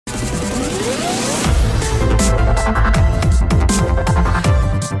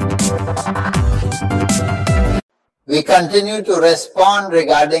We continue to respond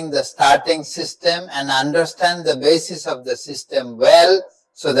regarding the starting system and understand the basis of the system well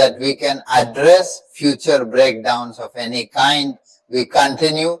so that we can address future breakdowns of any kind. We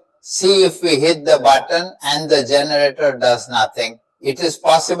continue, see if we hit the button and the generator does nothing. It is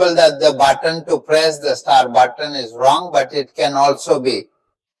possible that the button to press the start button is wrong, but it can also be.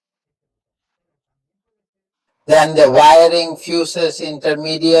 Then the wiring, fuses,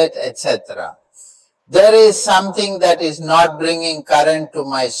 intermediate, etc. There is something that is not bringing current to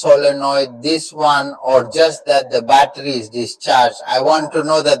my solenoid, this one, or just that the battery is discharged. I want to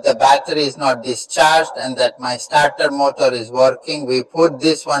know that the battery is not discharged and that my starter motor is working. We put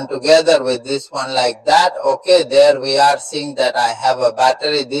this one together with this one like that. Okay, there we are seeing that I have a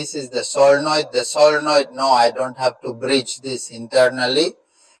battery. This is the solenoid. The solenoid, no, I don't have to bridge this internally.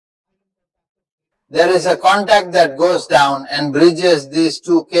 There is a contact that goes down and bridges these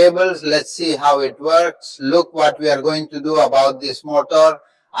two cables. Let's see how it works. Look what we are going to do about this motor.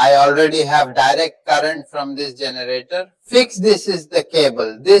 I already have direct current from this generator. Fix, this is the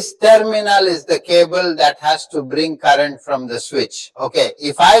cable. This terminal is the cable that has to bring current from the switch. Okay,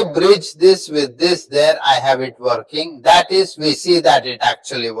 if I bridge this with this there, I have it working. That is, we see that it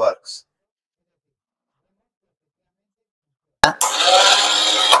actually works.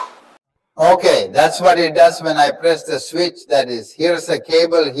 Okay, that's what it does when I press the switch. That is, here's a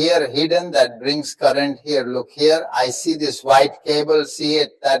cable here hidden that brings current here. Look here, I see this white cable, see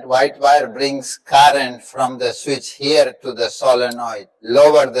it, that white wire brings current from the switch here to the solenoid.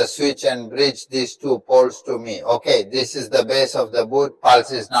 Lower the switch and bridge these two poles to me. Okay, this is the base of the boot,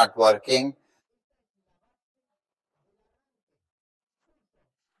 pulse is not working.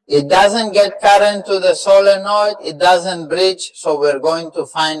 It doesn't get current to the solenoid, it doesn't bridge, so we're going to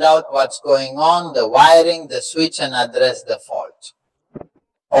find out what's going on, the wiring, the switch, and address the fault.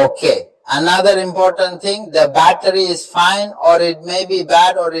 Okay, another important thing, the battery is fine, or it may be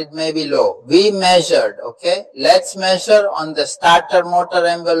bad, or it may be low. We measured, okay? Let's measure on the starter motor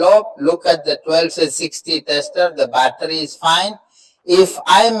envelope. Look at the 1260 tester, the battery is fine. If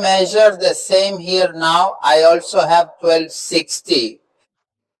I measure the same here now, I also have 1260.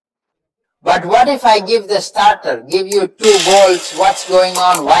 But what if I give the starter, give you 2 volts, what's going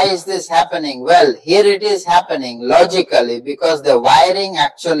on, why is this happening? Well, here it is happening logically because the wiring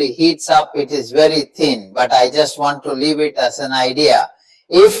actually heats up, it is very thin, but I just want to leave it as an idea.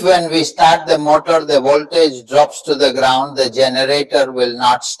 If when we start the motor, the voltage drops to the ground, the generator will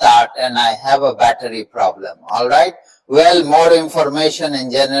not start and I have a battery problem, alright? Well, more information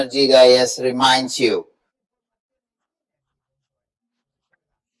in Genergy guys reminds you.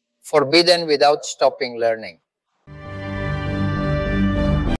 Forbidden without stopping learning.